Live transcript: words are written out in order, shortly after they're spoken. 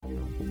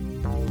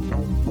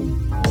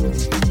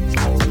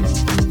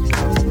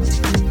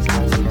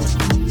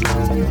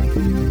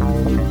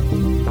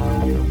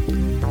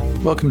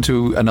Welcome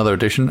to another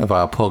edition of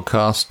our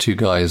podcast, Two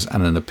Guys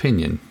and an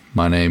Opinion.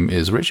 My name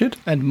is Richard.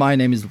 And my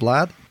name is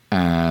Vlad.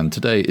 And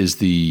today is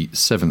the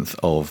 7th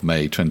of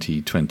May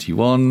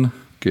 2021.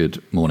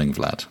 Good morning,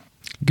 Vlad.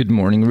 Good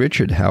morning,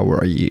 Richard. How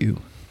are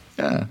you?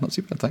 Yeah, not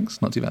too bad,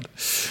 thanks. Not too bad.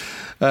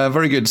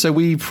 Very good. So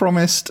we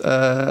promised,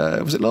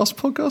 was it last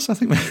podcast? I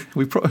think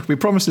we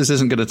promised this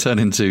isn't going to turn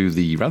into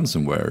the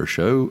ransomware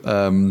show.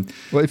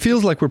 Well, it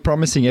feels like we're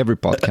promising every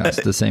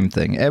podcast the same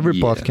thing. Every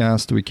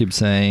podcast we keep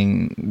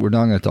saying we're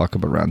not going to talk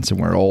about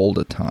ransomware all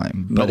the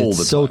time. But not all the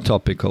time. It's so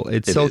topical.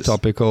 It's so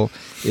topical.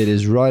 It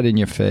is right in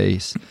your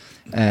face.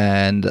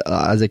 And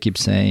as I keep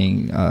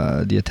saying,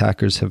 the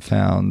attackers have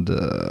found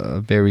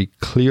a very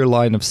clear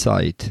line of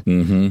sight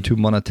to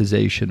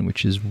monetization,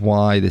 which is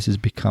why this is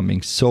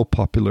becoming so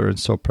popular and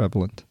so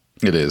prevalent.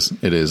 It is.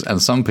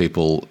 And some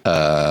people,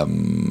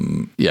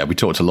 we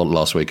talked a lot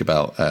last week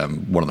about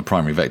one of the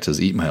primary vectors,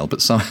 email,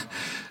 but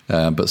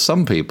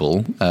some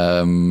people,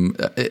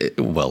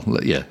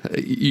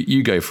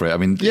 you go for it. I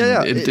mean,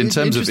 in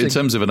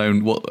terms of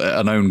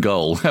an own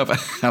goal, how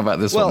about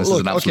this one? This is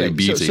an absolute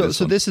beauty.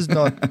 So this is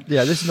not,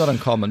 this is not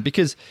uncommon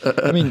because,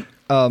 I mean,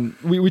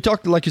 we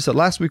talked, like you said,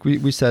 last week,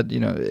 we said,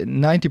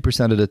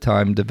 90% of the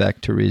time the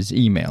vector is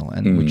email,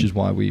 and which is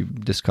why we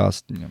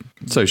discussed,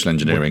 social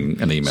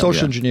engineering and email.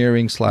 Social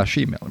engineering /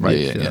 email,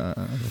 right?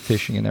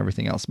 Phishing and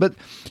everything else. But,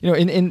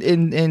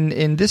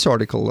 in this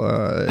article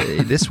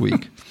this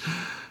week,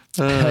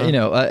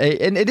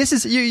 and this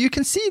is you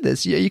can see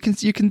this. You can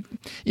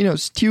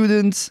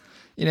students.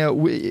 Shall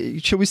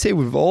we say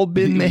we've all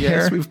been there?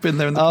 Yes, we've been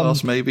there in the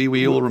past. Maybe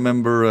we all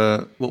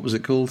remember what was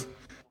it called?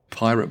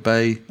 Pirate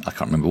Bay. I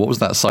can't remember. What was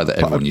that site that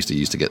everyone used to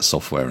use to get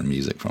software and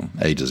music from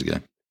ages ago?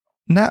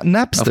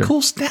 Napster. Of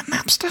course,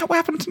 Napster. What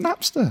happened to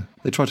Napster?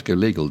 They tried to go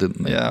legal,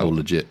 didn't they? Yeah, or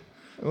legit.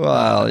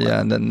 Well,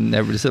 and then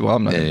everybody said, "Well,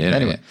 I'm not."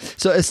 Anyway,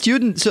 so a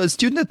student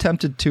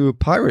attempted to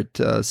pirate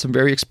some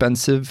very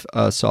expensive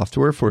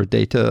software for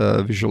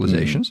data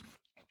visualizations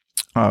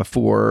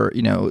for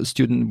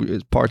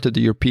student part of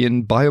the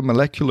European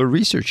Biomolecular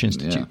Research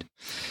Institute. Yeah.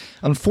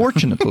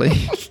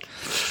 Unfortunately,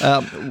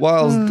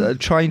 while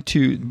trying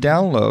to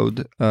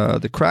download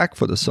the crack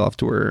for the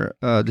software,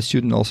 the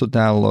student also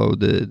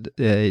downloaded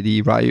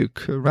the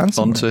Ryuk ransomware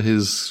onto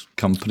his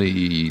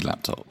company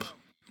laptop.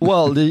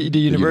 Well, the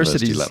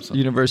university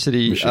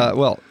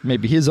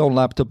maybe his own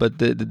laptop, but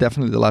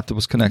definitely the laptop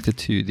was connected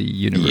to the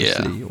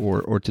university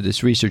or to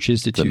this research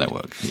institute. The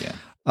network,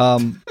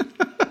 and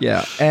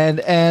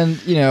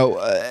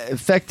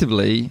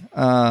effectively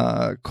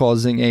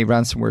causing a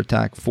ransomware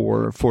attack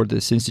for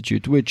this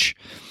institute, which,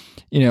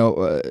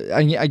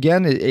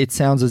 again, it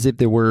sounds as if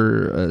they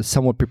were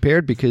somewhat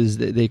prepared because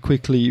they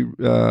quickly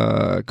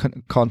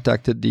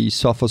contacted the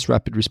Sophos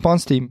Rapid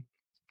Response Team,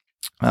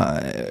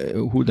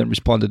 who then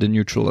responded in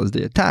neutral as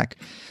the attack.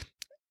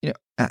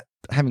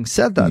 Having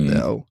said that,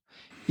 though,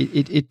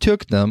 it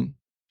took them,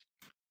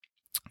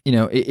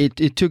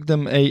 it took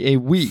them a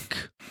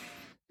week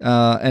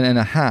and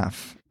a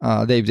half.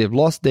 They've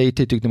lost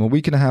data. It took them a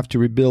week and a half to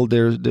rebuild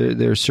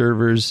their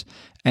servers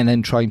and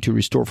then trying to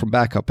restore from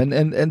backup.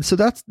 And so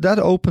that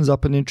opens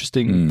up an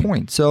interesting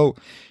point. So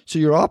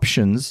your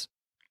options,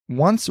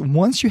 once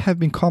you have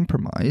been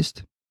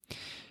compromised,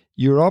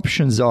 your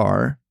options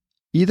are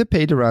either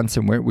pay the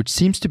ransomware, which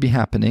seems to be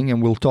happening,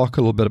 and we'll talk a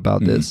little bit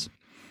about this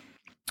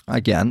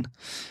again.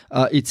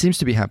 It seems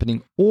to be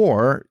happening,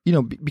 or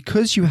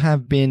because you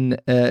have been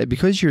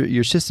because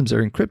your systems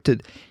are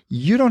encrypted,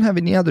 you don't have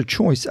any other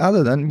choice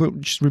other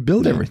than just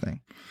rebuild everything.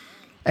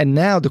 And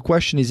now the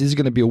question is it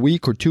going to be a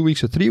week or 2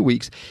 weeks or 3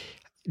 weeks?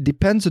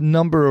 Depends on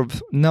number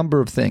of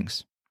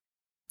things.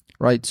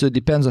 Right, so it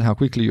depends on how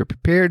quickly you're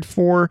prepared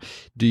for.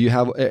 Do you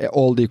have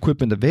all the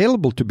equipment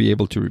available to be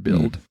able to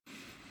rebuild?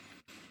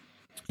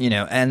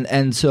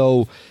 And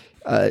so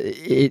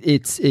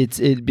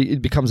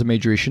it becomes a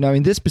major issue. Now,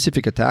 in this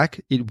specific attack,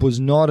 it was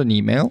not an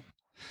email,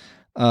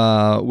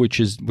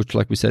 which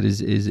like we said is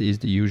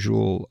the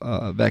usual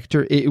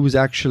vector. It was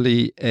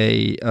actually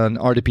an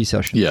RDP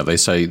session. Yeah, they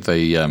say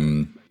the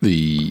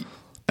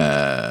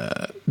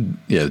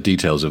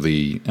details of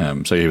the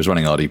so he was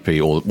running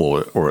RDP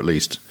or at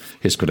least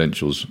his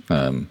credentials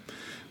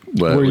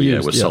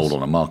were sold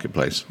on a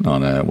marketplace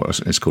on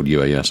it's called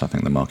UAS, I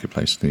think, the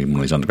marketplace, one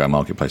of these underground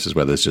marketplaces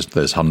where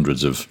there's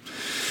hundreds of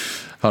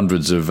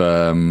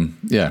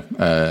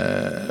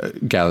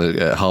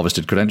gathered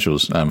harvested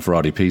credentials for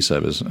RDP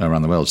servers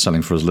around the world,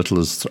 selling for as little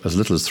as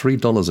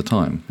 $3 a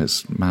time.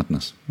 It's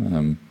madness.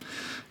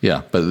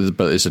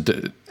 But it's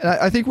a.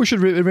 I think we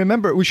should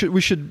remember. We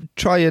should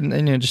try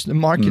and just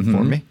mark it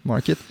for me.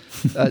 Mark it.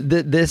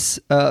 This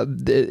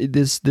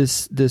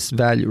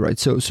value, right?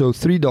 So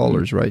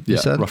 $3, right? You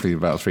said? Roughly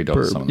about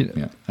 $3 some of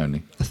them.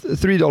 Only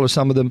 $3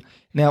 some of them.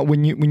 Now,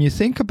 when you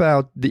think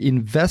about the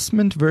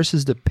investment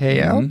versus the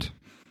payout,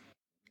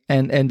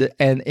 and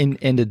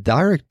the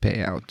direct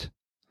payout.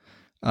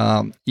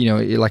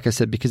 Like I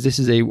said, because this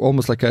is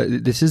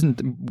this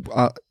isn't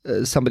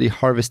somebody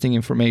harvesting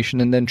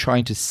information and then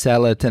trying to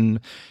sell it, and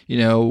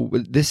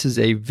this is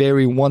a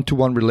very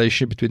one-to-one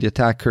relationship between the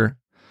attacker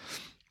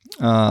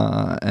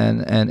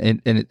and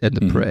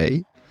the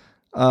prey.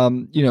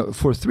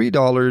 For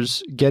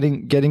 $3,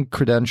 getting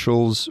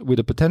credentials with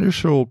a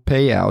potential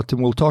payout,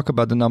 and we'll talk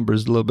about the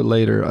numbers a little bit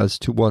later as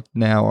to what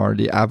now are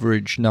the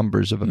average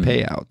numbers of a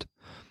payout.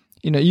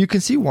 You can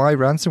see why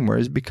ransomware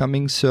is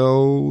becoming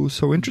so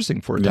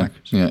interesting for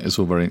attackers. Yeah, it's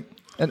all very...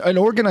 And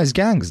organized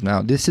gangs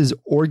now. This is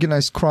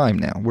organized crime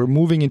now. We're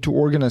moving into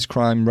organized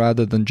crime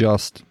rather than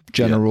just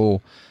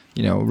general...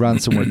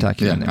 ransomware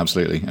attacking. Yeah,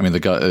 absolutely. I mean, the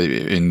guy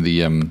in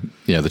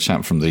the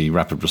chap from the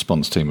rapid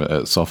response team at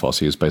Sophos,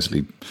 he was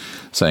basically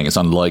saying it's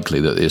unlikely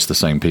that it's the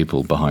same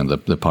people behind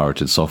the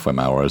pirated software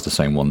malware as the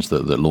same ones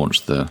that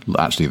launched the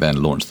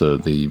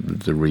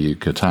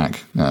Ryuk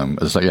attack.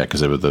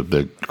 Because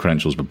the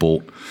credentials were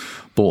bought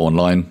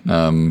online.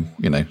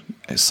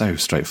 It's so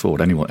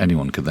straightforward.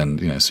 Anyone could then,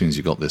 as soon as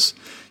you got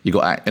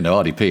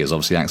RDP is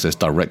obviously access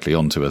directly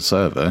onto a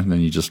server, and then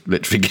you just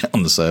literally get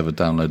on the server,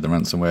 download the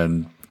ransomware,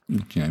 and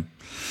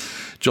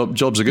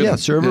jobs are good. Yeah,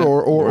 server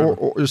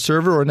or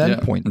server or an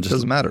endpoint. It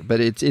doesn't matter.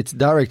 But it's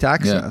direct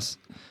access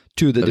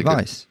to the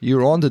device. Good.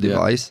 You're on the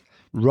device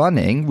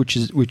running,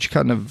 which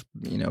kind of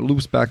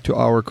loops back to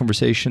our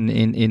conversation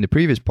in the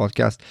previous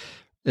podcast.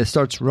 It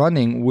starts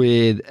running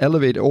with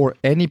Elevate or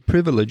any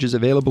privileges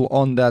available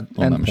on that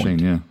endpoint. On that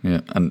machine,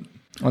 and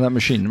on that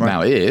machine, right?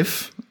 Now,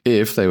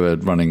 if they were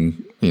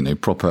running,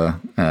 proper,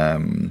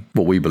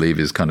 what we believe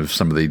is kind of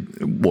some of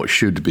what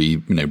should be,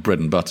 bread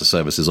and butter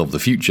services of the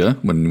future,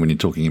 when you're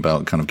talking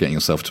about kind of getting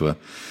yourself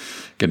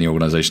getting your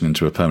organization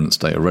into a permanent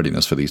state of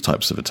readiness for these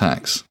types of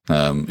attacks,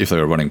 if they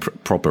were running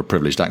proper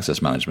privileged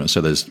access management,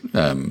 so there's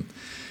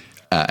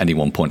at any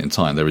one point in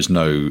time there is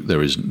no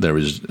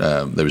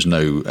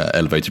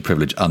elevated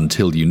privilege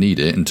until you need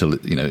it, until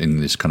in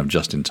this kind of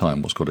just in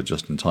time, what's called a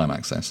just in time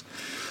access.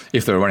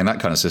 If they were running that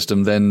kind of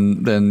system,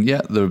 then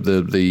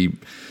the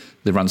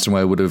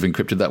ransomware would have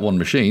encrypted that one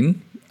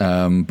machine,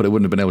 but it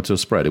wouldn't have been able to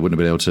spread. It wouldn't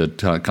have been able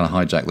to kind of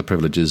hijack the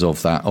privileges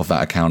of that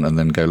account and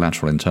then go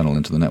lateral internal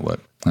into the network.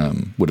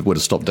 Would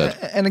have stopped dead.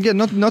 And again,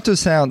 not to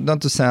sound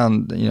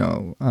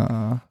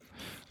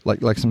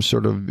like some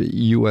sort of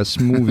U.S.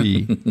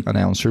 movie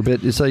announcer,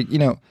 but it's like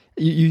you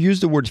use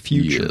the word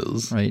future,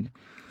 right?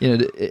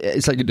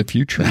 It's like the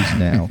future is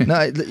now.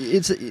 No,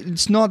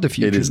 it's not the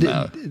future. It is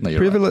now.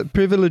 No,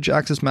 privilege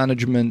access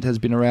management has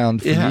been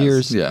around for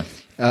years. Yeah.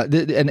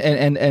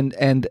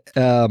 And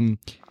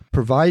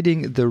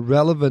providing the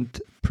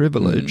relevant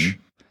privilege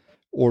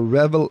or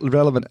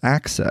relevant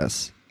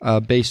access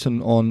based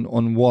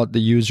on what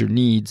the user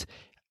needs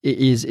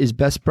is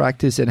best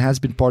practice and has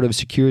been part of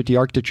security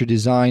architecture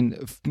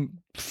design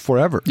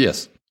forever.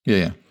 Yes.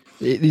 Yeah.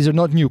 These are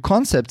not new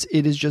concepts.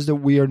 It is just that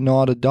we are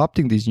not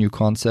adopting these new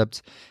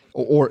concepts,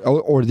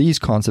 or these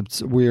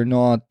concepts. We're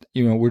not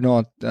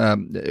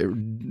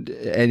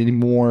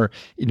anymore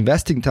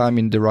investing time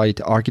in the right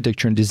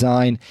architecture and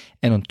design.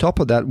 And on top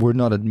of that, we're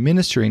not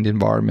administering the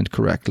environment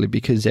correctly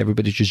because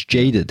everybody's just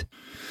jaded.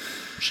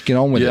 Just get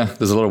on with it. Yeah,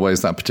 there's a lot of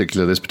ways that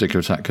this particular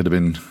attack could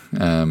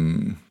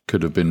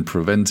have been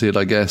prevented,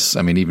 I guess.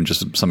 I mean, even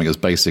just something as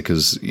basic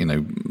as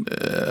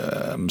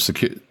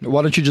secure.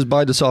 Why don't you just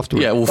buy the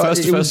software? Yeah, well,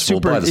 first of all,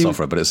 buy the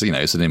software, but it's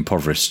an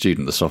impoverished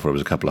student. The software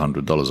was a couple of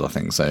 $100s, I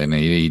think. So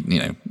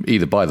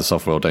either buy the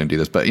software or don't do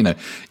this. But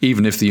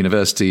even if the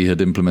university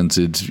had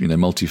implemented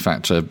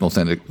multi-factor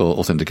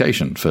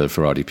authentication for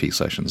RDP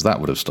sessions,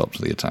 that would have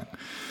stopped the attack.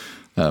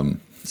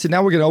 So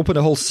now we're going to open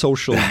a whole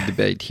social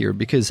debate here,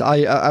 because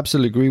I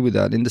absolutely agree with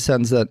that, in the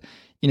sense that,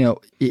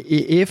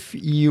 if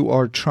you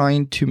are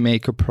trying to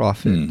make a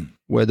profit,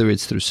 whether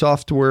it's through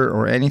software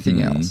or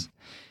anything else,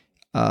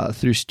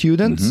 through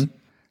students,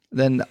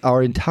 then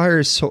our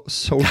entire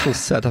social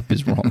setup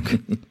is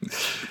wrong.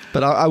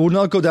 But I will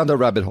not go down that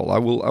rabbit hole. I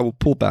will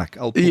pull back.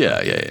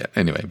 Yeah.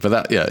 Anyway,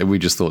 but we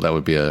just thought that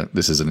would be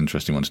this is an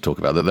interesting one to talk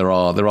about. That there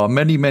are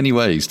many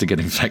ways to get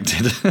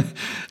infected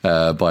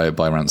by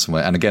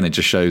ransomware, and again, it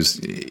just shows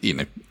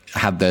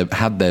had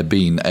there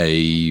been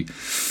a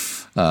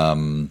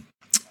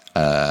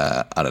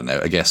I don't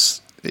know, I guess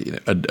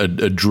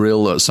a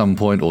drill at some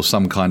point, or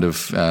some kind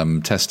of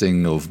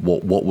testing of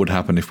what would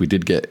happen if we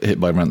did get hit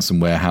by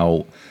ransomware.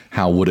 How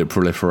would it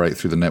proliferate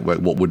through the network?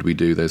 What would we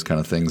do? Those kind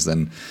of things.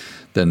 Then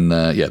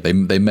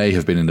they may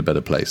have been in a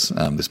better place,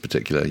 this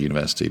particular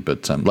university.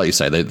 But like you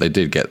say, they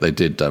did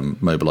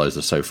mobilize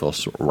the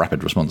Sophos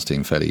rapid response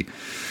team fairly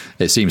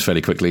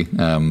quickly.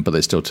 But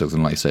they still took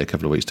them, like you say, a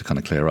couple of weeks to kind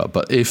of clear up.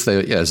 But if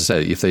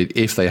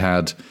they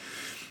had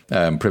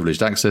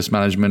privileged access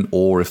management,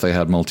 or if they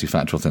had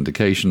multi-factor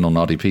authentication on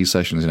RDP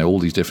sessions, all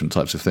these different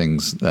types of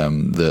things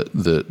that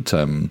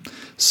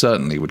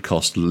certainly would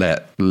cost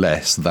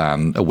less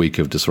than a week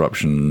of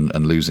disruption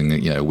and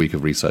losing a week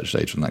of research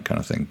data and that kind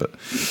of thing. But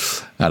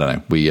I don't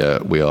know. We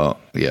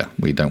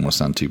don't want to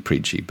sound too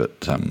preachy,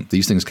 but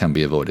these things can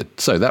be avoided.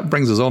 So that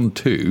brings us on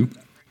to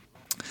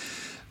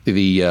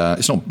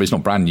it's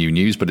not brand new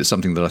news, but it's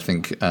something that I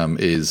think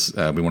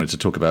we wanted to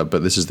talk about.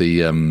 But this is the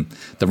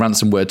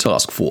ransomware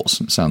task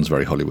force. It sounds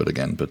very Hollywood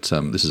again, but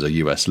this is a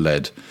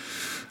US-led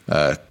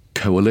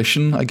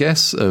coalition, I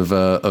guess,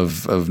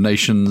 of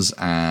nations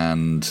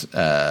and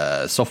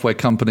software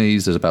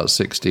companies. There's about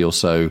 60 or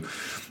so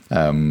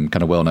kind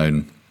of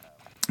well-known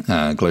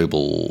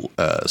global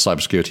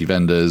cybersecurity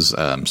vendors,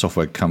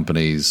 software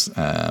companies,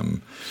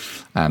 and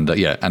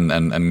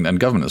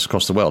governments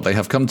across the world. They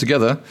have come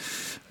together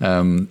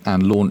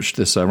and launched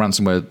this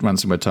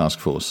ransomware task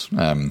force.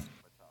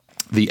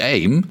 The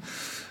aim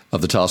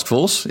of the task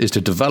force is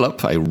to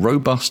develop a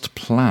robust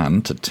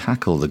plan to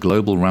tackle the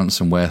global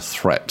ransomware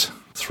threat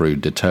through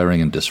deterring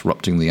and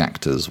disrupting the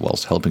actors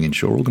whilst helping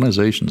ensure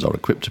organizations are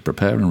equipped to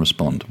prepare and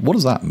respond. What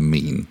does that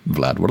mean,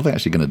 Vlad? What are they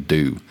actually going to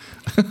do?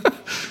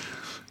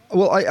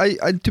 Well,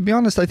 I to be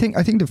honest, I think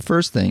the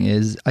first thing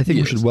is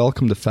we should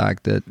welcome the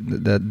fact that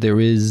there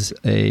is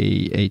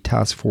a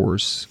task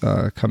force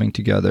coming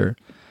together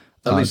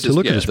to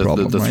look at this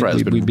problem. The threat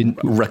has been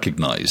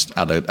recognized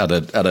at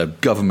a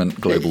government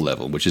global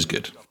level, which is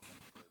good.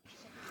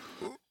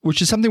 Which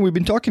is something we've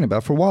been talking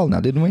about for a while now,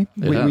 didn't we?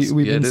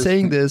 We've been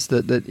saying this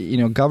that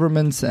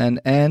governments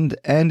and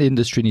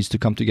industry needs to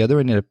come together,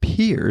 and it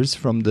appears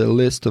from the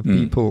list of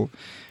people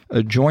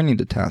joining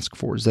the task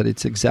force that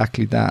it's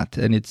exactly that,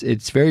 and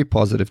it's very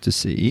positive to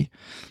see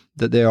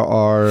that there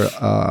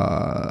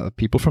are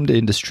people from the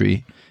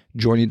industry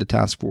joining the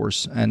task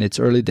force, and it's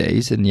early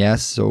days, and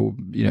yes, so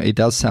it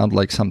does sound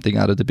like something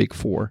out of the Big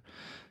Four.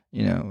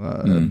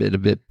 A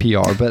bit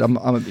PR, but I'm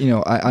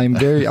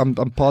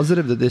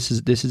positive that this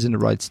is in the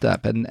right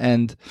step,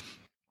 and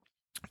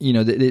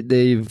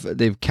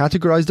they've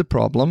categorized the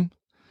problem,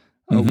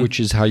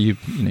 which is how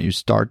you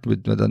start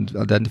with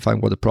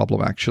identifying what the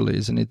problem actually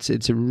is, and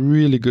it's a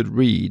really good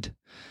read,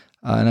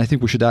 and I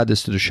think we should add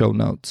this to the show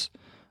notes,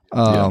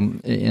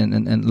 and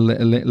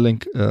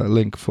link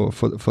for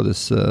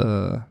this.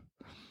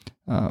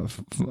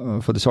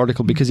 For this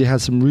article, because it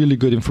has some really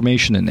good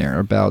information in there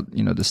about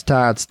the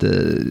stats,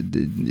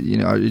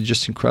 it's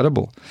just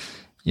incredible.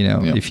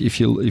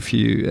 If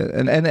you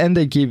and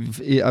they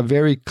give a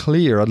very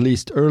clear, at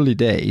least early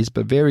days,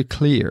 but very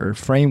clear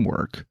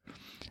framework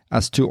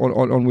as to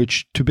on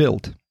which to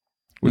build,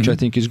 which I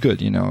think is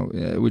good.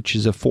 Which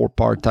is a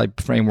 4-part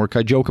type framework.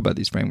 I joke about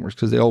these frameworks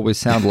because they always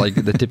sound like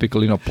the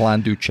typical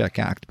plan, do, check,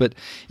 act, but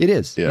it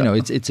is.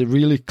 It's a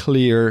really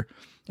clear.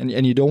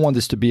 And you don't want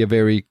this to be a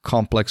very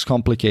complex,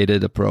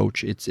 complicated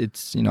approach.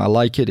 It's I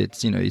like it.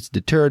 It's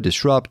deter,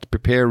 disrupt,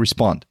 prepare,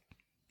 respond,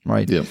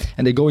 right? Yeah.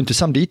 And they go into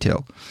some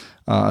detail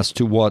as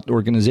to what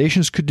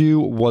organizations could do,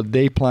 what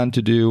they plan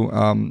to do,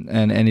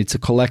 and it's a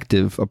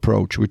collective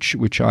approach,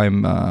 which I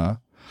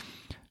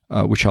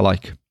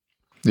like.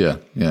 Yeah.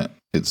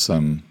 It's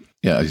as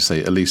you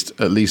say, at least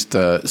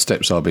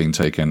steps are being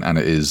taken, and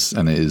it is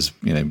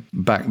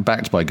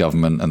backed by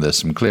government, and there's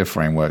some clear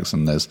frameworks,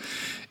 and there's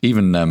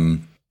even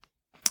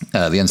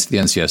the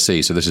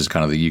NCSC, so this is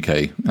kind of the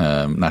UK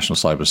National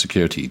Cyber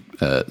Security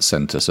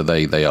Centre, so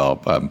they are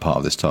part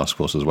of this task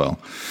force as well.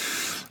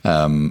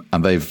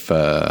 And they've,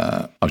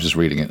 I was just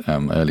reading it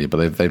earlier,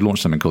 but they've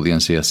launched something called the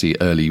NCSC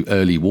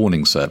Early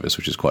Warning Service,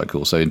 which is quite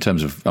cool. So in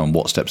terms of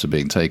what steps are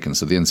being taken,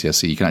 so the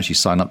NCSC, you can actually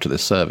sign up to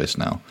this service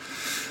now.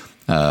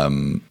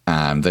 And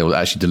they will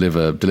actually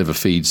deliver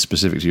feeds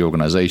specific to your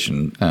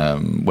organization,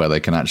 where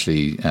they can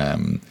actually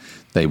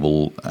they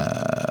will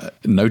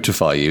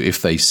notify you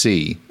if they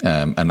see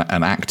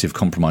an active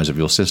compromise of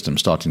your system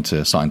starting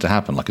to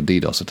happen, like a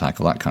DDoS attack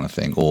or that kind of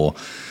thing, or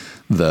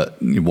that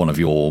one of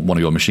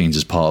your machines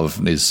is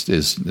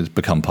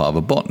become part of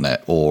a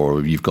botnet,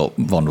 or you've got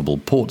vulnerable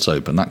ports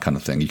open, that kind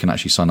of thing. You can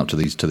actually sign up to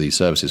these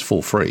services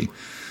for free.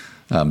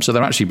 So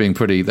they're actually being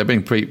pretty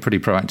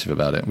proactive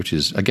about it, which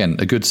is again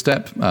a good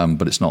step.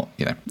 But it's not,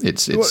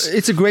 it's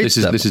a great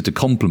step. This is to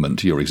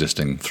complement your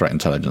existing threat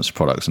intelligence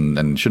products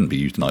and shouldn't be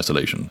used in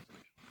isolation.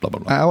 Blah,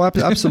 blah, blah. Oh,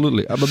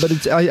 absolutely.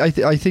 But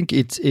I think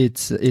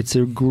it's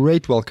a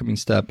great welcoming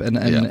step,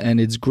 and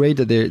it's great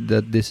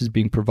that this is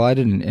being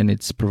provided and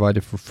it's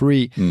provided for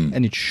free,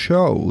 and it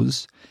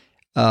shows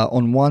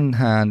on one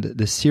hand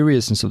the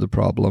seriousness of the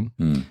problem,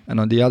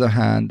 and on the other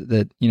hand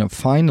that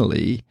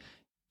finally.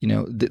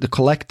 The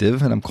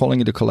collective, and I'm calling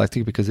it a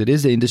collective because it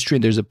is the industry,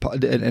 and there's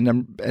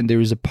and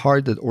there is a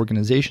part that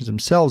organizations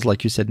themselves,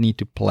 like you said, need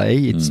to play.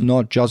 It's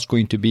not just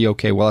going to be,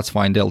 okay, well, that's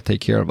fine, they'll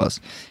take care of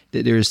us.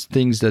 There's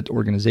things that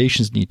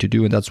organizations need to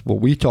do, and that's what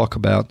we talk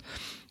about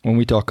when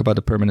we talk about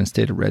the permanent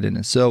state of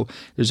readiness. So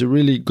there's a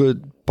really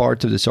good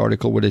part of this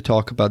article where they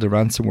talk about the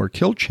ransomware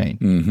kill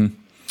chain.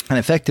 And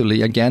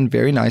effectively, again,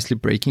 very nicely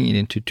breaking it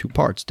into 2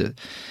 parts. The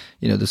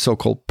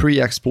so-called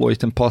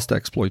pre-exploit and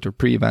post-exploit, or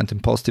pre-event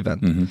and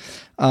post-event.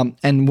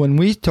 And when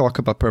we talk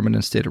about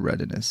permanent state of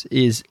readiness,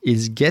 is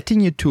getting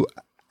you to,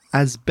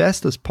 as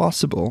best as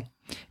possible,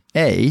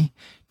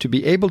 to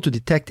be able to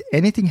detect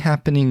anything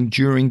happening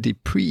during the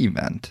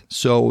pre-event.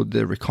 So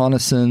the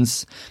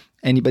reconnaissance,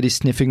 anybody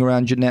sniffing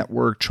around your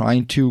network,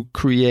 trying to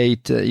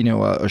create,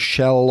 a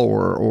shell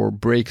or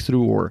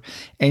breakthrough or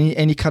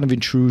any kind of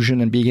intrusion,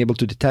 and being able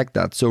to detect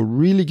that. So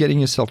really getting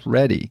yourself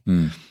ready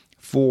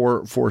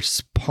for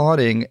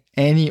spotting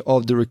any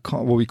of the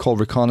what we call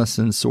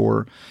reconnaissance,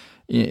 or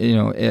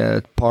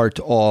part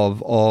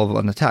of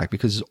an attack,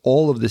 because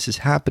all of this is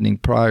happening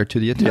prior to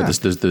the attack.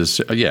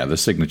 Yeah, the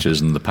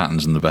signatures and the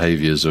patterns and the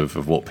behaviours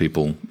of what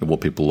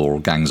people or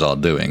gangs are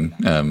doing.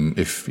 When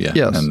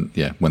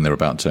they're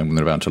about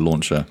to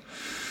launch a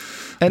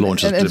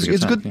specific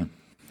attack. Good.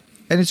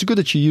 And it's good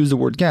that you use the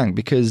word gang,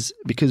 because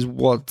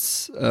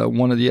what's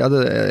one of the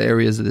other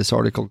areas that this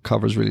article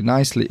covers really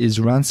nicely is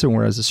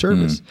ransomware as a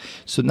service.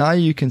 So now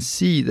you can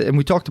see that, and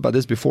we talked about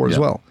this before as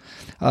well,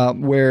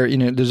 where there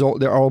are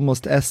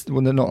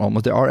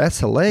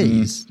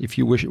SLAs if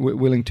you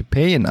willing to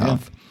pay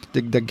enough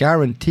that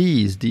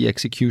guarantees the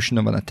execution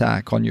of an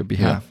attack on your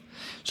behalf.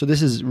 So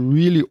this is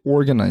really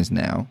organized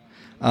now,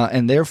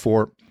 and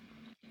therefore,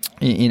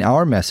 in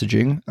our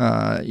messaging,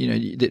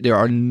 there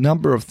are a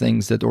number of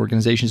things that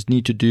organizations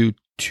need to do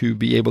to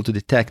be able to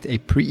detect a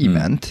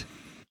pre-event,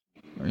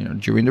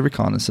 during the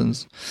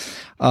reconnaissance.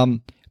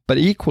 But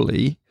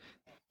equally,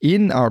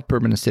 in our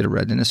permanent state of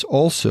readiness,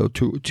 also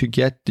to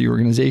get the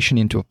organization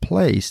into a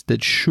place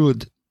that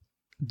should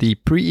the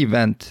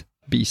pre-event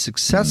be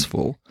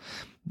successful,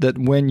 that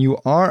when you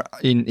are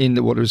in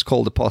what is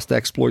called the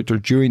post-exploit or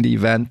during the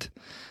event,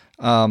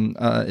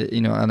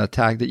 an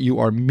attack, that you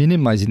are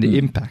minimizing the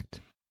impact.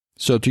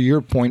 So to your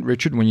point,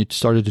 Richard, when you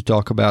started to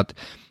talk about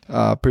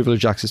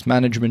privileged access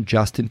management,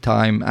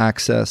 just-in-time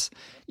access,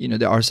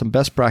 there are some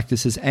best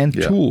practices and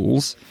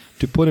tools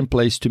to put in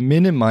place to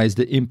minimize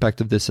the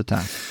impact of this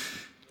attack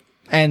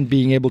and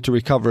being able to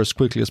recover as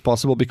quickly as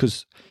possible.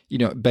 Because,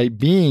 by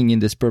being in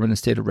this permanent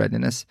state of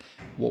readiness,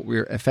 what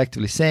we're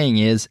effectively saying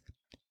is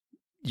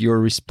your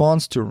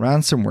response to a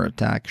ransomware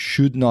attack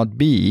should not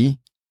be...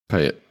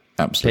 Pay it.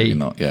 Absolutely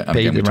not. Yeah. And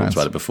again, we talked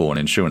about it before, and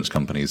insurance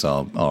companies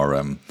are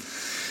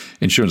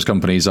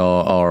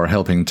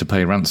helping to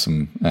pay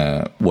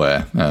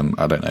ransomware.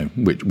 I don't know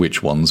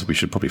which ones. We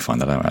should probably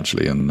find that out,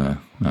 actually. And I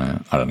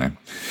don't know.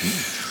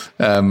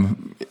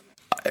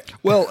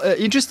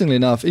 Interestingly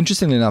enough,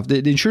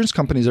 the insurance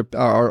companies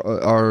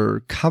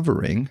are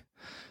covering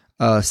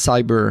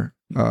cyber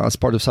as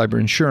part of cyber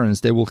insurance.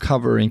 They will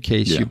cover in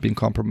case you've been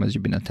compromised,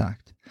 you've been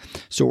attacked.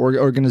 So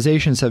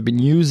organizations have been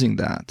using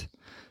that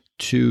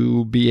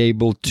to be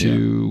able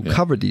to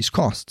cover these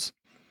costs.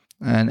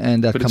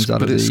 And that comes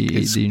out of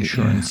the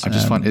insurance. I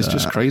just find it's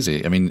just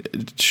crazy. I mean,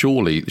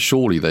 surely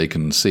they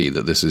can see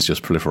that this is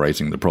just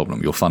proliferating the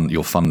problem.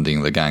 You're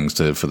funding the gangs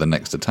for the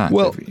next attack.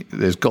 Well,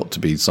 there's got to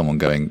be someone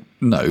going,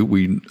 no,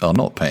 we are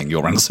not paying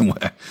your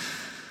ransomware.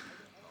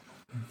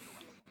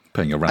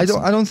 Paying your ransom.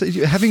 I don't think,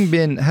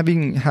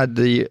 having had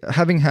the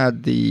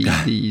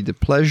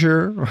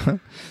pleasure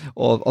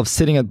of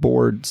sitting at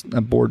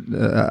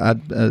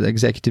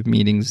executive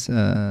meetings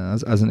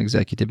as an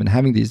executive and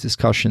having these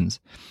discussions.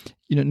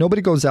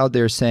 Nobody goes out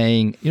there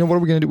saying, what are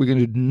we going to do? We're going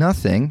to do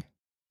nothing.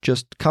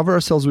 Just cover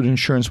ourselves with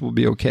insurance, will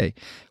be okay.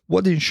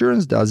 What the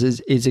insurance does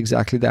is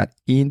exactly that,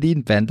 in the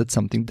event that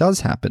something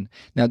does happen.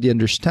 Now, the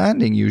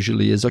understanding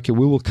usually is, okay,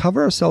 we will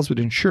cover ourselves with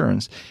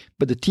insurance,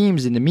 but the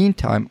teams in the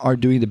meantime are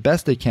doing the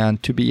best they can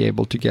to be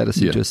able to get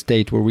us into a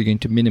state where we're going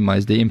to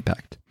minimize the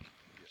impact.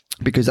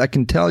 Because I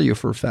can tell you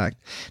for a fact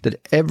that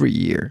every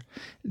year,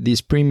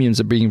 these premiums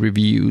are being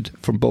reviewed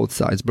from both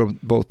sides,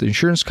 both the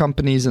insurance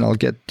companies, and I'll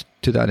get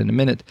to that in a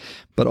minute,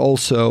 but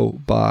also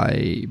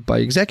by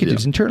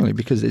executives internally,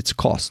 because it's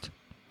cost.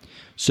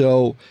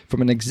 So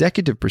from an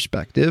executive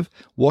perspective,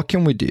 what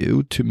can we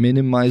do to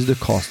minimize the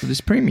cost of these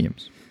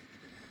premiums?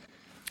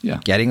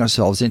 Getting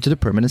ourselves into the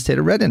permanent state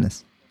of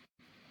readiness.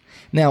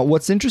 Now,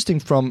 what's interesting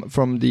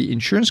from the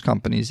insurance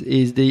companies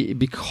is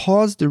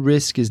because the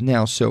risk is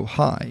now so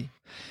high,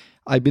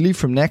 I believe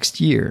from next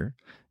year,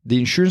 the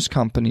insurance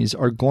companies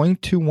are going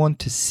to want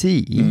to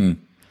see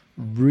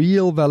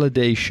real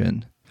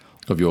validation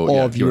of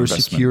your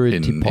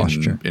security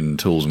posture in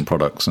tools and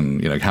products,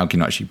 and how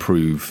can you actually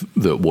prove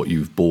that what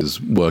you've bought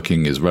is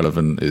working, is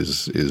relevant,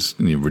 is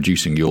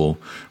reducing your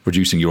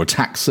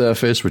attack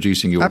surface,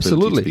 reducing your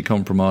ability to be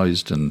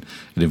compromised, and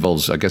it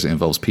involves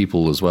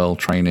people as well,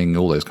 training,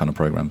 all those kind of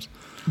programs.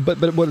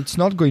 But what it's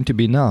not going to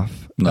be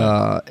enough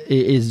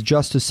is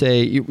just to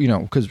say,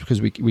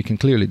 because we can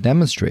clearly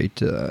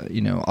demonstrate,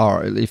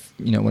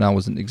 when I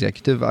was an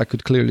executive, I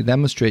could clearly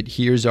demonstrate,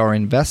 here's our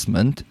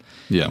investment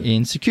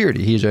in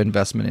security. Here's our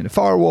investment in the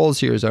firewalls.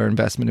 Here's our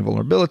investment in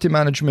vulnerability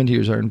management.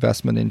 Here's our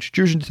investment in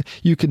intrusion.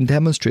 You can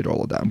demonstrate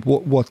all of that.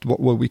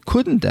 What we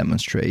couldn't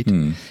demonstrate,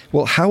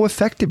 how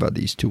effective are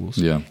these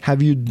tools?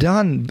 Have you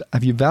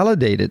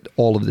validated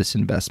all of this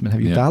investment?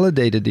 Have you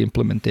validated the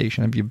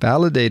implementation? Have you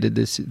validated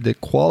the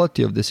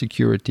quality of the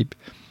security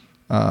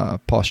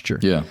posture?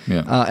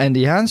 And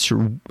the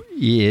answer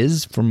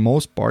is, for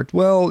most part,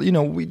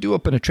 we do a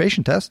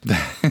penetration test,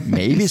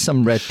 maybe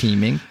some red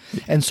teaming.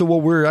 And so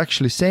what we're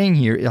actually saying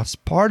here, as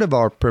part of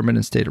our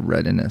permanent state of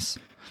readiness,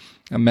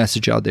 a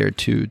message out there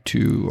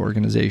to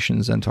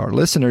organizations and to our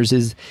listeners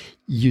is,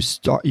 you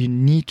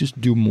need to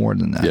do more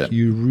than that.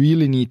 You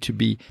really need to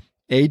be,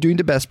 A, doing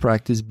the best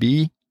practice,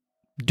 B,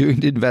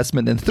 doing the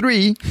investment, and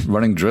 3,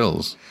 running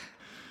drills.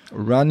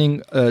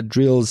 Running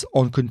drills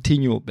on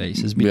continual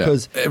basis,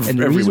 because and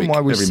the reason why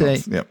we say,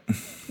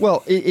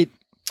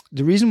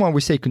 the reason why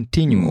we say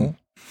continual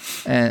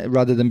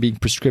rather than being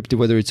prescriptive,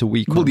 whether it's a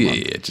week or a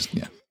month,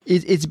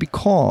 it's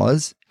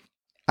because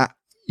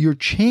your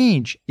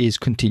change is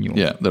continual.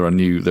 Yeah, there are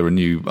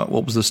new.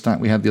 What was the stat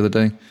we had the other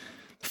day?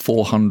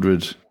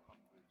 400.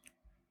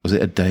 Was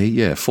it a day?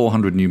 Yeah,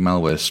 400 new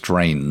malware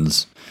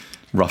strains.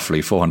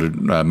 Roughly 400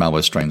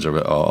 malware strains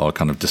are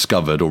kind of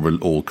discovered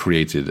or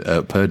created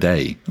per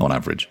day on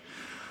average.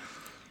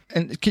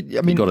 And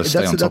you've got to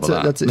stay on top of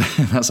that.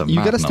 That's a you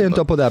got to stay on number.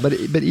 top of that.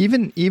 But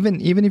even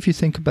if you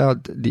think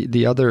about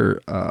the other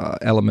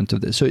element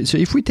of this, so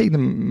if we take the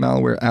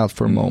malware out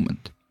for a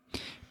moment,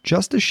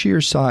 just the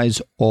sheer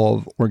size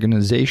of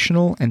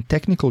organizational and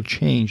technical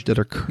change that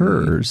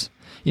occurs.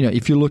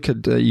 If you look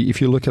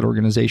at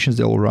organizations,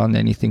 they will run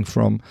anything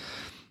from,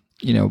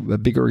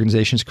 big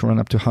organizations can run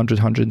up to 100,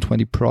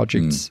 120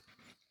 projects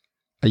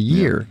a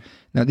year. Yeah.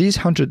 Now, these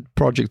 100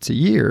 projects a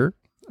year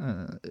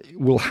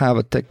will have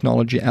a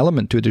technology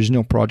element to it. There's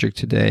no project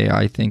today,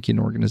 I think, in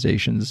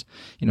organizations.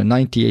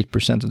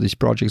 98% of these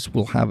projects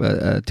will have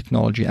a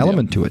technology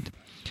element to it.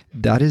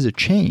 That is a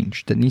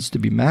change that needs to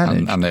be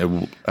managed.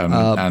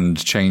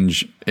 And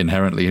change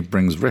inherently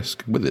brings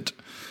risk with it.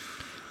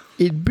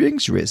 It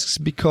brings risks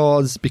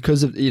because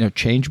of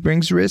change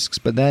brings risks,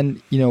 but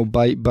then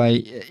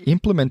by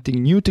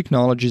implementing new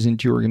technologies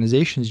into your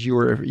organizations,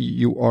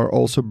 you are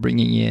also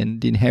bringing in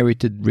the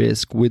inherited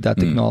risk with that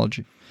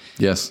technology.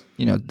 Yes,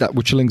 that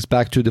which links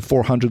back to the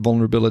 400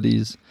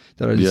 vulnerabilities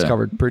that are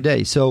discovered per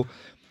day. So,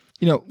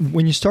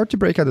 when you start to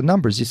break out the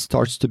numbers, it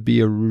starts to be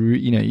it's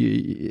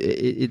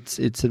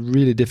a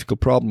really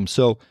difficult problem.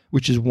 So,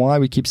 which is why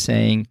we keep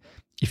saying,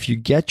 if you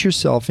get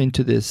yourself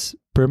into this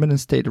permanent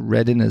state of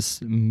readiness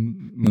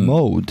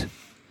mode,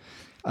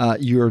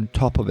 you're on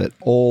top of it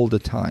all the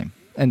time.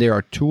 And there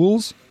are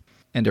tools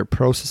and there are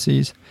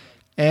processes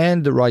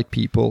and the right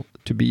people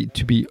to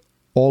be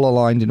all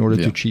aligned in order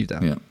to achieve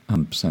that. Yeah,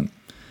 100%.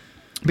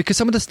 Because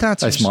some of the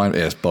stats it's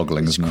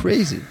boggling, isn't it? It's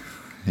crazy.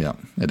 Yeah,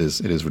 it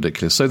is. It is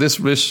ridiculous. So this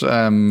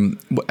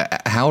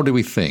how do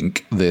we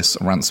think this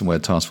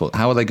ransomware task force,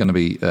 how are they going to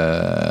be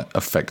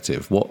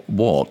effective?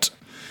 What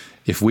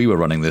if we were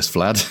running this,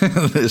 Vlad,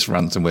 this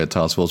ransomware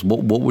task force,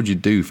 what would you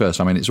do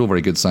first? I mean, it's all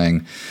very good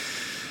saying,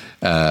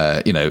 we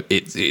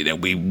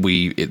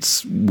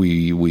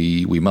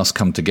must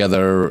come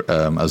together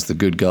as the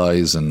good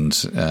guys, and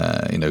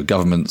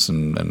governments,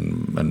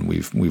 and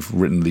we've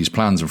written these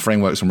plans and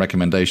frameworks and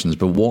recommendations.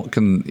 But what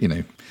can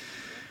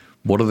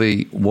what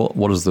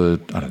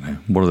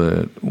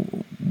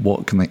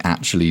can they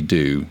actually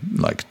do,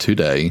 like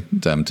today,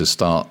 to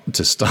start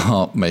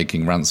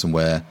making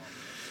ransomware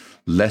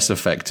less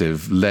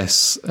effective,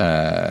 less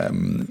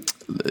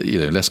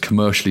less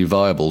commercially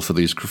viable for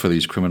these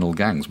criminal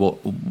gangs?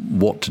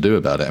 What to do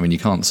about it? I mean, you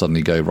can't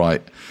suddenly go,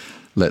 right,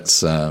 let's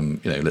start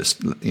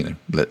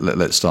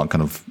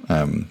kind of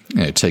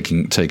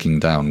taking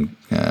down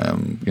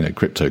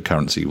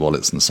cryptocurrency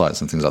wallets and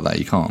sites and things like that.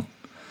 You can't.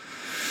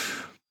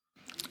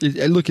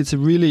 Look, it's a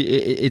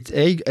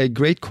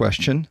great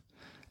question.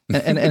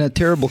 And a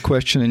terrible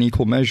question in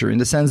equal measure, in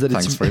the sense that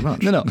Thanks very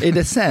much. No, in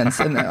a sense,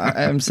 and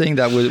I'm saying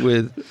that with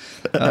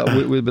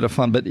a bit of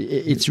fun, but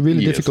it's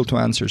really difficult to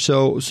answer.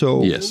 So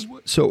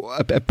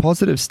a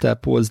positive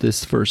step was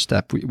this first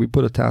step. We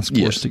put a task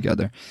force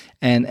together,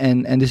 and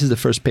this is the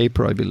first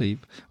paper, I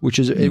believe, which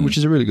is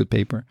a really good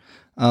paper.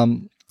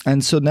 And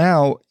so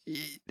now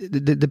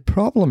the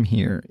problem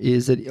here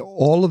is that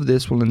all of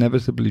this will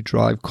inevitably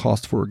drive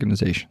cost for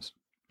organizations.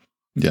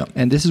 Yeah,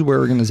 and this is where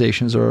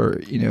organizations are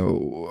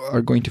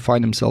going to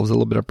find themselves a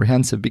little bit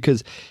apprehensive,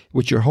 because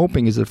what you're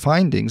hoping is the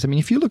findings. I mean,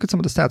 if you look at some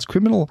of the stats,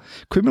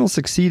 criminals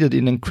succeeded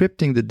in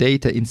encrypting the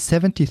data in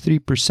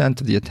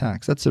 73% of the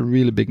attacks. That's a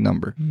really big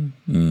number.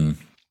 Mm.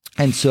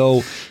 And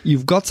so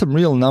you've got some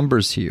real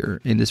numbers here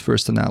in this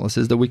first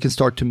analysis that we can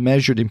start to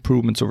measure the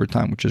improvements over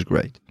time, which is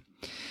great.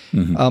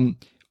 Mm-hmm.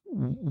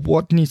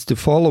 What needs to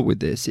follow with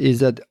this is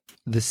that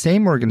the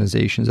same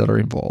organizations that are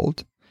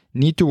involved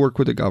need to work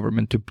with the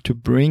government to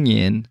bring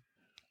in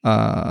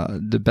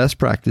the best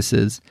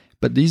practices,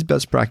 but these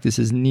best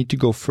practices need to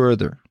go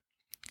further,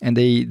 and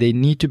they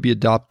need to be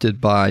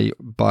adopted by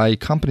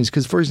companies.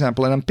 Because, for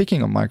example, and I'm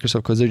picking on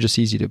Microsoft because they're just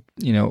easy to,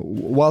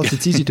 whilst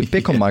it's easy to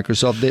pick on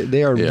Microsoft,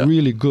 they are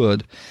really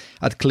good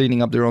at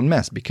cleaning up their own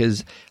mess.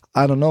 Because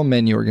I don't know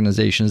many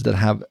organizations that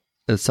have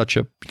such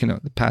a,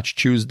 the Patch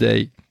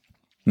Tuesday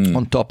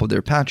on top of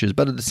their patches,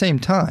 but at the same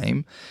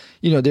time,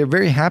 they're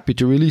very happy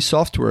to release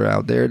software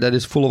out there that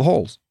is full of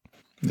holes.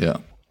 Yeah.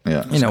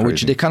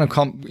 Which they kind of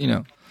come,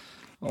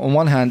 on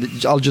one hand,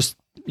 I'll just,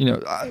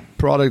 a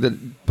product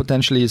that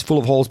potentially is full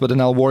of holes, but then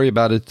I'll worry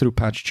about it through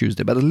Patch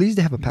Tuesday. But at least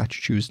they have a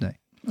Patch Tuesday.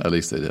 At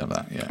least they have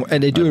that, yeah.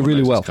 And they do it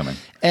really well.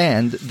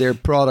 And their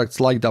products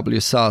like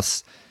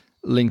WSUS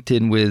linked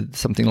in with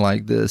something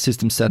like the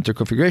System Center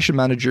Configuration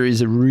Manager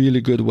is a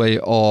really good way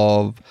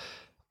of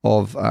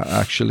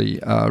actually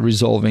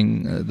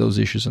resolving those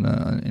issues in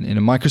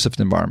a Microsoft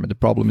environment. The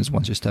problem is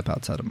once you step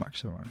outside of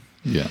Microsoft environment.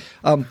 Yeah.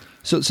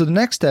 So the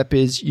next step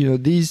is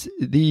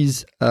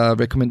these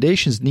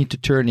recommendations need to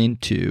turn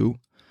into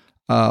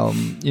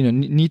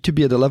need to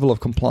be at the level of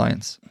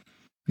compliance.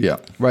 Yeah.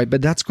 Right.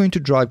 But that's going to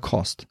drive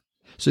cost.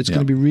 So it's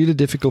going to be really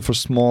difficult for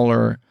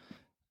smaller,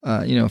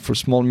 for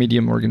small,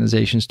 medium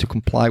organizations to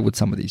comply with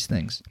some of these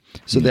things.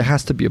 So there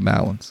has to be a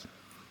balance,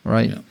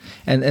 right? Yeah.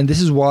 And this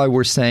is why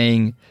we're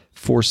saying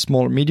for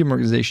small, medium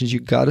organizations,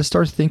 you got to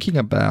start thinking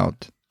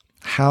about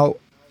how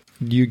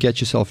do you get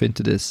yourself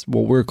into this,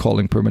 what we're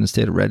calling permanent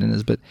state of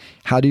readiness, but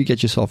how do you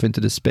get yourself into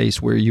this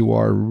space where you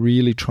are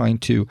really trying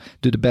to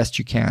do the best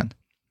you can?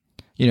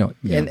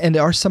 And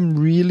there are some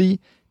really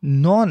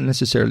not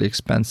necessarily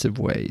expensive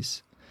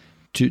ways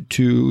to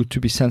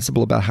be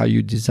sensible about how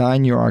you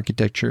design your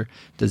architecture.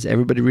 Does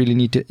everybody really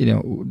need to,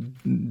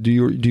 do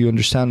you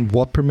understand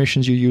what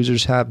permissions your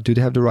users have? Do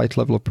they have the right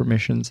level of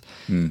permissions?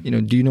 Do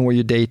you know where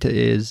your data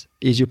is?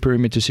 Is your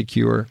perimeter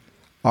secure?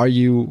 Are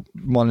you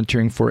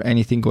monitoring for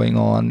anything going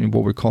on in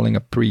what we're calling a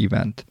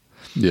pre-event?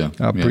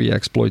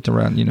 Pre-exploit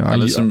around,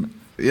 and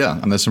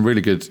there's some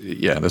really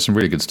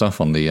good stuff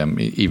on the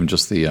even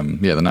just the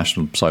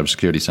National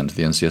Cybersecurity Center,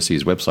 the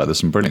NCSC's website. There's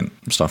some brilliant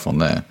stuff on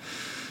there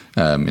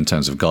in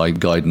terms of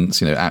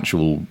guidance,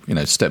 actual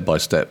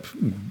step-by-step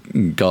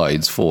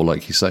guides for,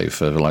 like you say,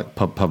 for like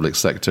public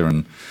sector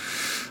and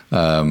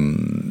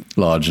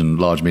large,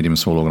 medium, and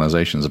small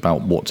organizations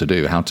about what to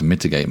do, how to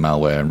mitigate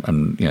malware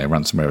and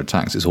ransomware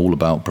attacks. It's all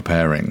about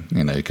preparing,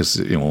 because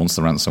once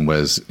the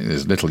ransomware's,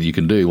 there's little you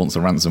can do once the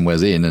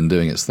ransomware's in and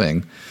doing its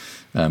thing.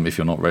 If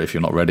you're not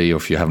ready, or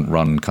if you haven't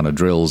run kind of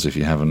drills, if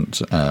you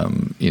haven't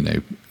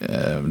made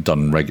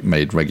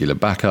regular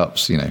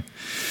backups,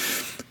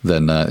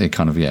 then it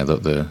kind of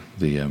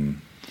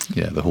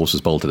the horse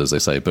is bolted, as they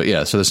say. But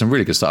so there's some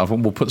really good stuff.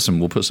 We'll put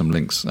some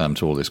links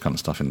to all this kind of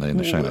stuff in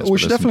the show notes. We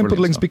should definitely put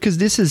links because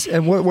this is,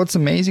 and what's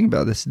amazing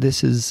about this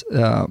is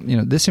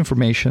this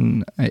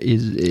information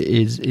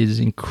is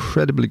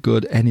incredibly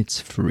good and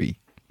it's free.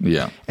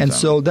 Yeah, and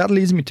so that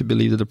leads me to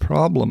believe that the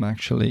problem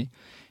actually,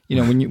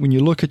 when you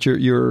look at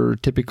your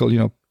typical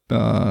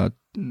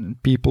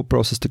people,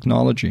 process,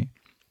 technology,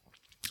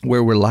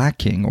 where we're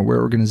lacking or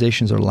where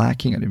organizations are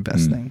lacking at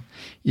investing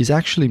is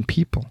actually in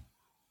people.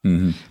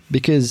 Mm-hmm.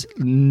 Because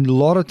a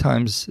lot of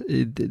times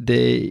the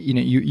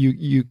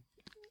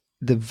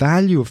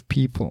value of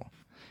people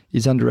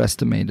is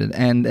underestimated,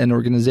 and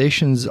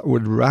organizations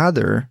would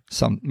rather,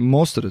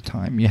 most of the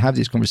time you have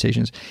these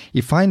conversations,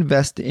 if I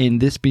invest in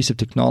this piece of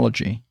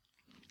technology,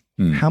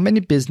 how many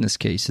business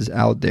cases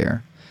out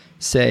there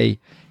say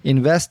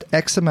invest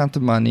X amount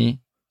of money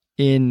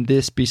in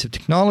this piece of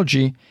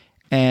technology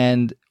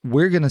and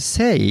we're going to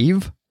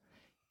save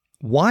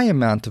Y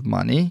amount of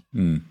money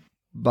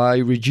by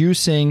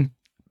reducing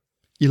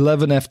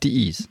 11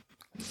 FTEs,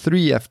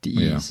 3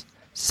 FTEs,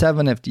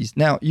 7 FTEs.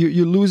 Now,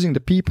 you're losing the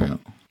people. Yeah,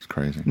 it's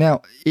crazy.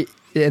 Now,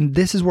 and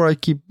this is where I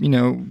keep,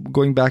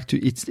 going back to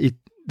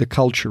the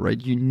culture, right?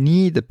 You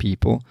need the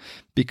people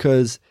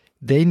because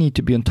they need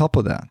to be on top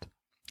of that.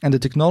 And the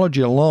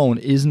technology alone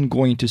isn't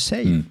going to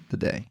save the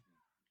day,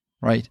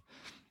 right?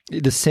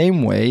 The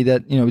same way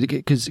that,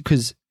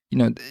 because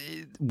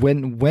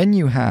when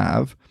you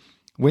have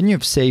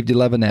saved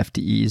 11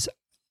 FTEs,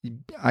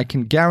 I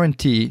can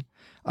guarantee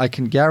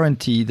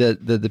that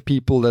the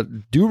people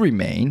that do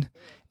remain,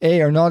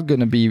 are not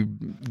going to be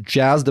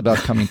jazzed about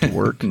coming to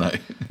work. No.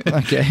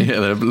 Okay. Yeah,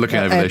 they're looking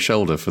over their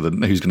shoulder for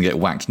who's going to get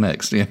whacked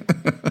next. Yeah.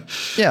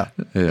 Yeah.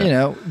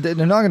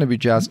 They're not going to be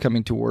jazzed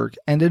coming to work,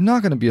 and they're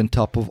not going to be on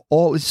top of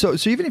all. So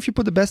even if you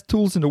put the best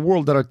tools in the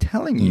world that are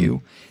telling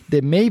you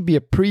there may be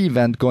a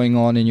pre-event going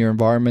on in your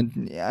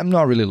environment, I'm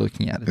not really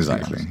looking at it.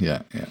 Exactly.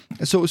 Yeah.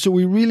 So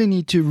we really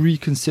need to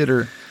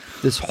reconsider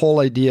this whole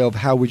idea of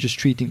how we're just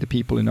treating the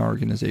people in our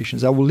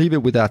organizations. I will leave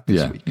it with that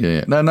this week.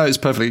 Yeah. No, it's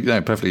perfectly.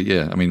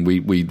 Yeah. I mean,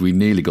 we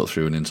nearly got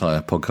through an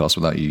entire podcast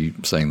without you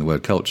saying the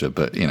word culture,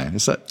 but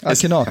I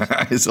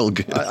cannot. It's all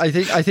good. I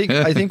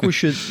think we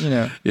should.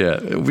 Yeah.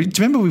 Do you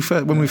remember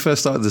when we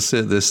first started this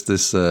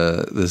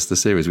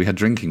series? We had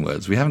drinking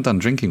words. We haven't done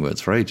drinking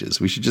words for ages.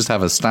 We should just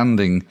have a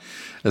standing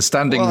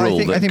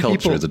rule that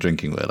culture is a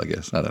drinking word. I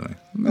guess. I don't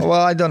know.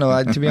 Well, I don't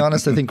know. To be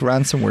honest, I think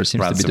ransomware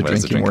seems to be the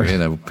drinking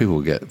word. People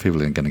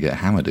are going to get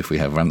hammered if we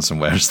have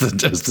ransomware as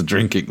the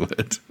drinking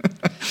word.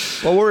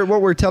 Well,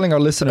 what we're telling our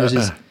listeners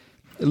is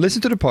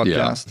listen to the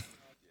podcast.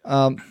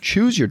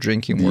 Choose your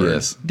drinking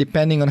word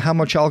depending on how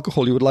much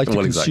alcohol you would like to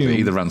consume. Exactly.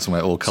 Either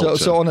ransomware or culture.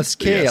 So on a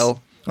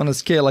scale. On a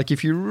scale, like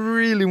if you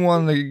really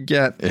want to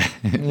get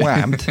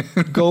whammed,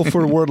 go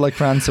for a word like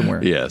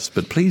ransomware. Yes,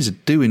 but please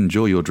do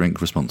enjoy your drink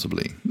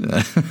responsibly.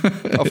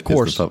 Of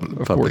course.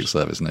 Public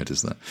service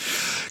notice there.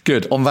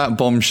 Good. On that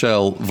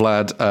bombshell,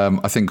 Vlad,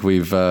 I think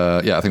we've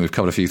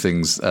covered a few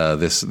things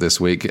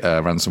this week.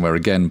 Ransomware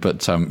again,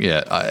 but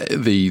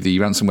the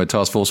ransomware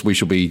task force, we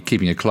shall be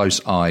keeping a close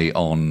eye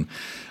on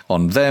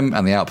them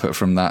and the output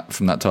from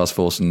that task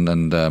force,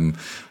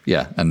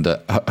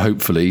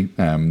 hopefully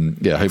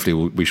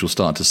we shall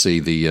start to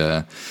see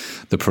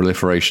the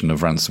proliferation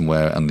of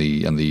ransomware and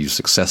the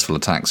successful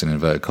attacks in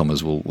inverted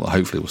commas.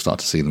 We'll start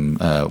to see them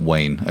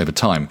wane over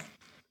time.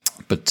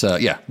 But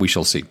we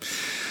shall see.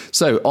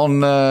 So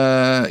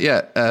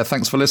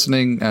thanks for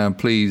listening.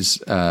 Please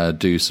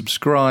do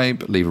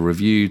subscribe, leave a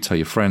review, tell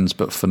your friends.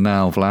 But for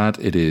now, Vlad,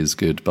 it is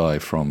goodbye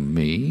from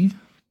me.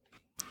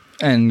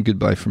 And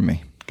goodbye from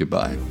me.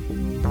 Goodbye.